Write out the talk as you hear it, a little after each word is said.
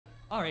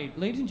All right,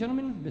 ladies and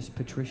gentlemen, Miss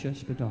Patricia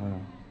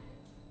Spadaro.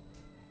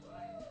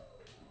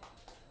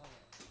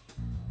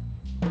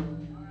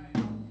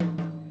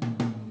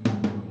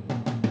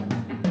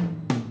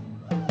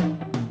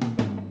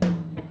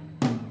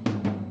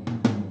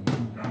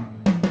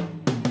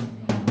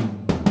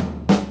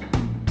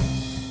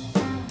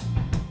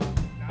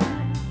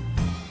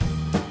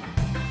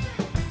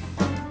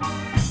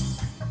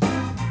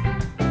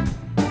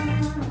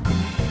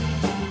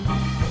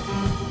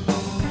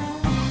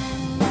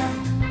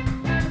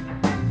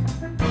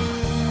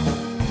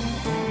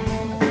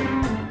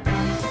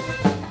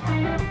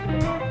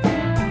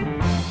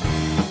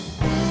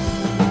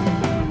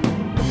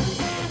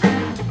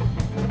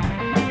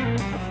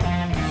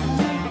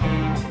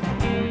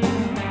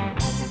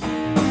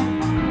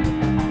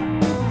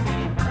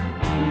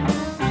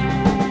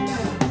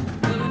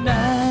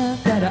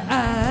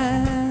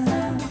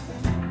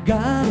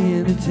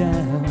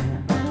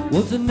 Town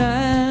was the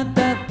night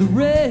that the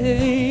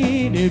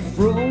rain it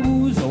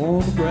froze on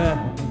the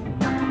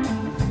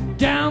ground.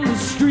 Down the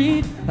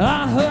street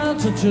I heard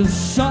such a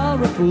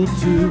sorrowful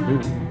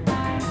tune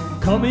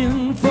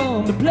coming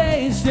from the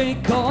place they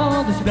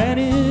call the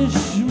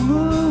Spanish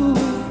Moon.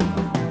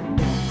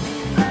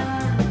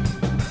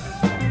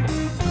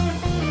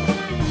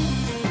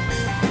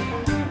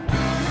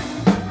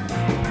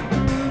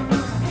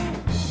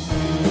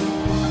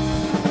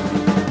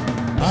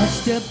 I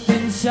stepped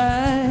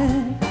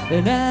inside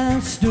and I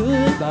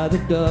stood by the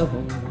door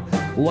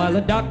while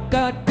a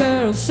dark-eyed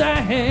girl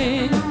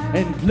sang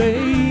and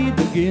played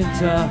the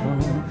guitar.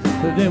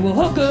 There were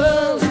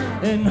hookers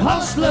and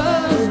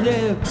hustlers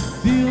that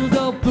filled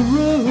up the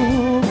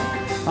room.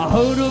 I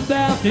heard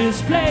about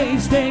this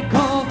place they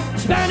call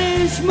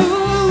Spanish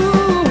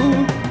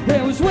Moon.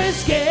 There was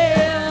whiskey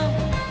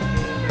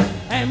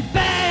and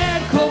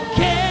bad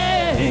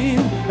cocaine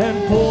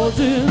and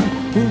poison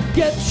who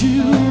gets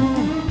you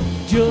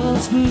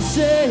just the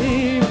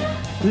same.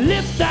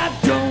 If that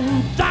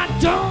don't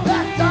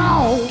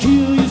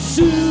kill you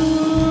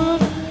soon.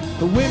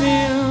 The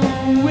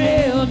women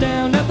wail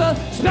down at the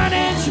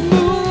Spanish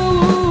Moon.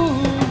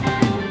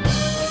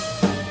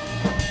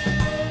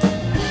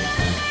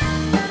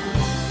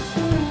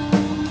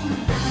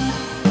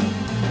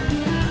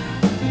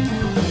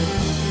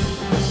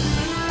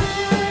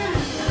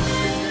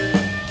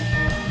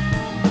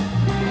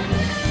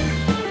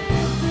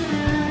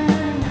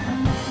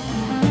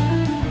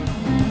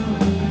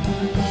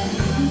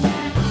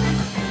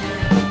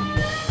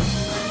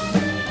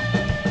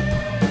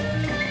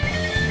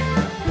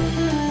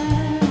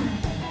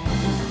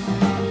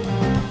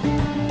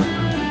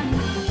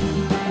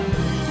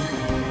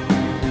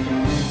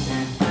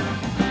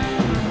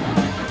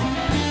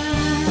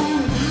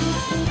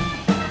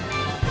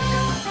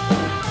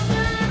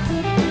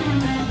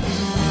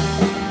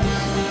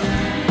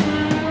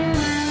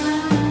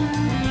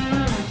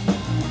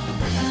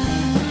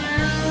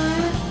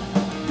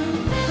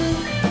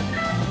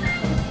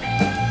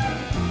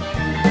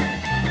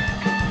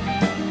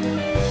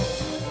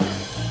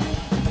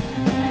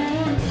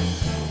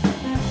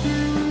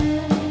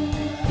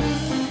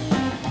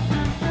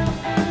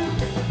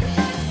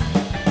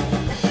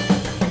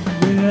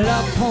 Well,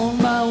 I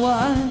pawned my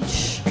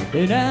watch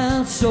and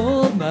I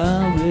sold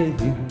my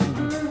ring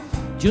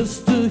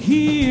just to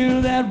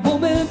hear that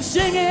woman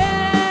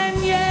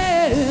singing,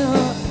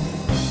 yeah.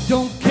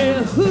 Don't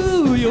care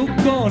who you're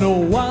gonna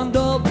wind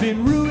up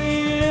in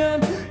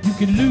ruin. You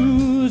can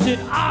lose it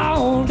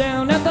all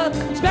down at the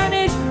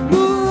Spanish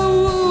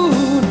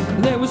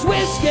Moon. There was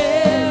whiskey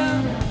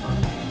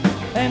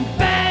and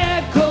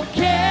bad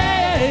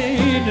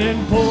cocaine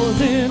and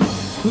poison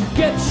who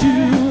gets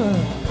you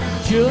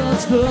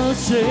just the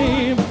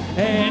same.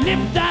 And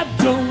if that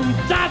don't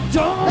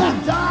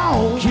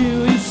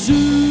kill you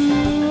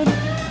soon,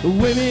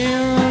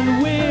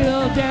 women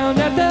will down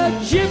at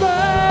the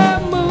Shiver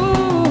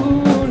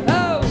Moon.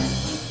 Oh.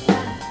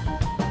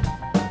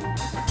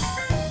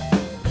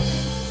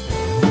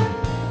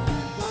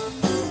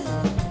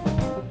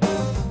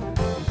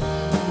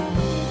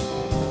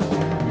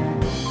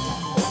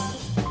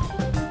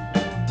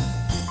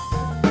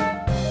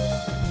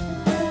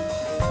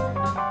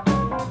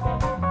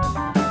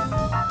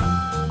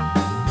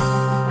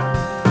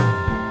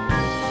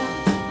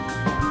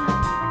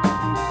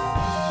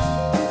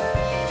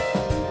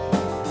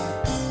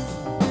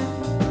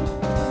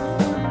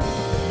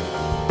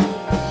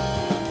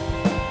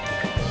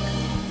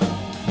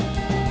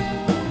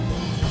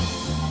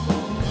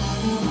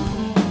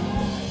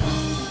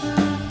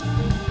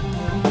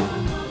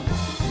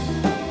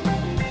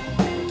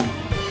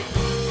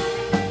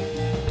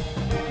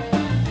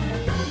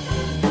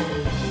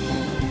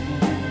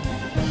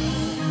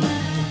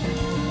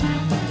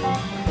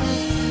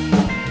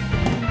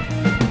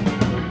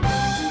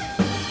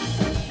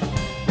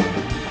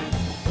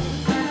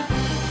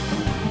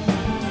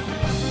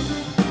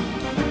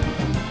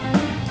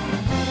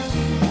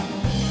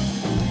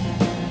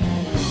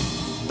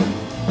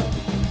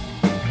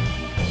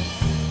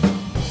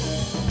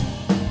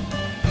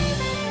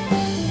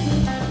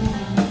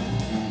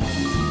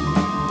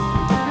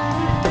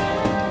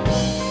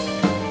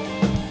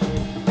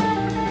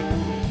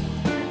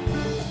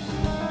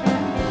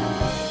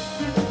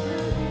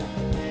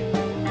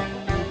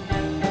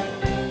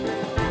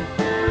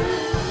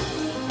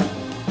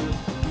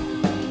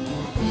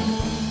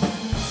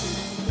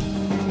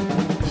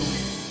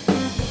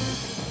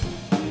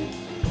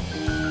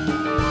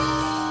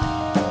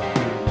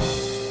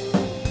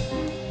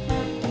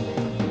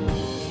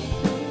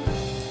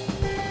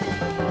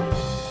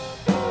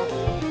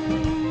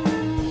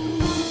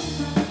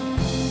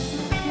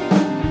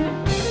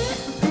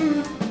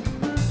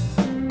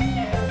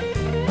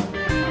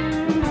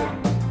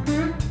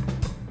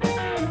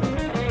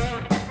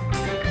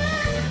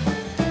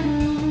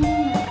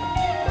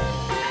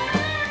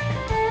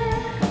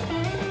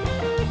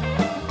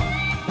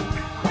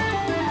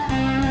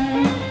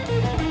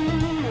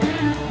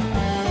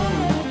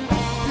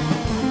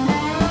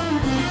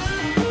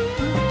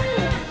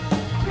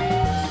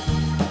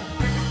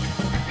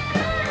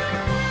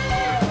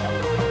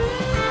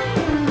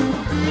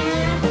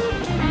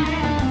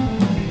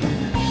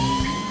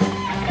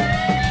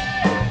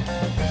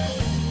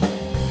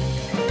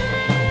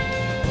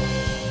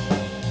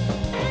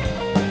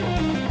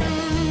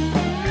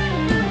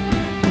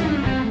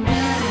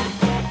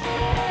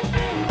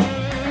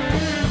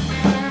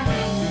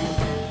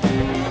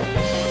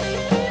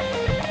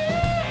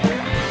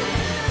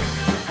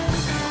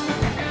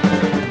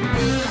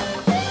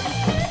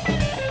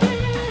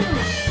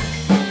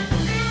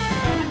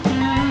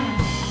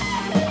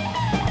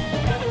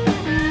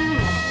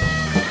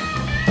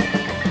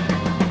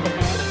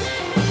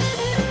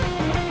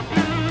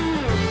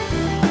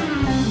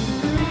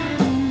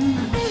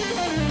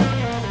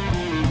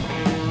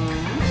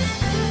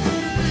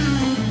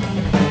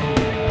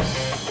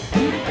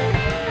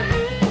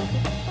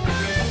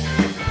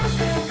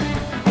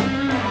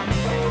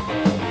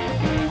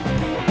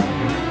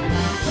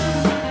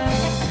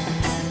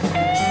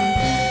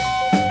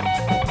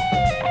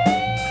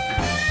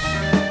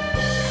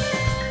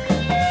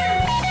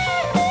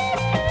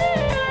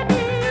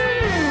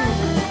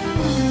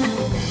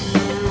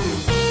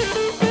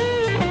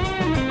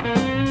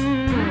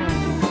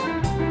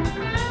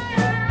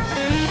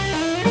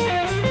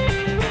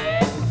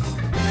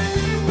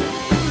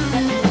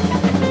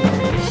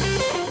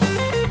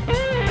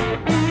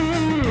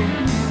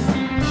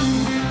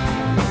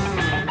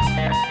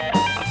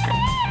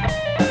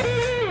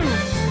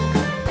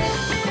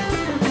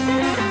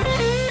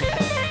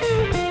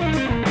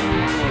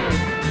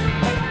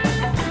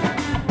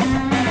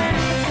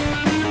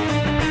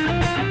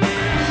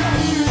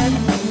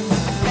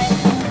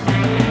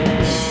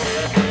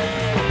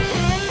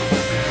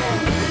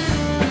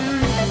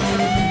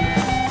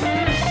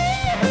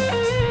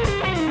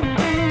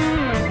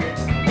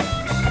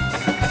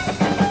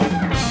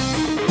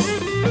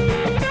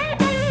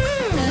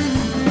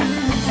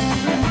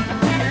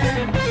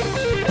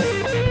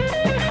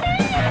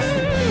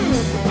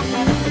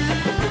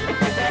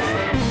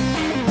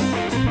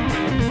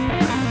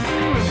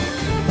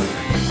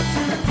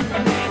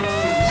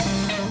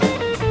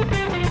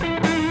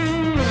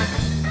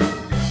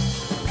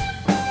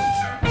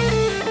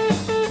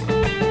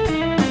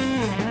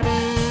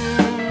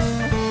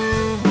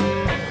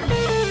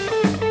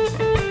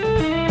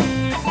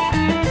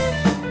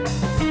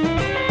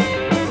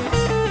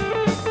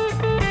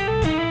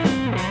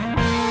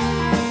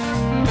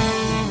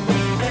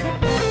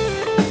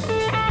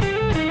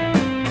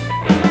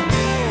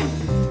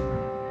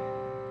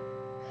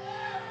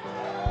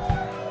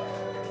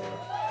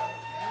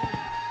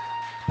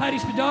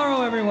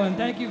 Spadaro, everyone.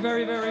 Thank you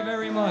very, very,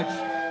 very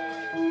much.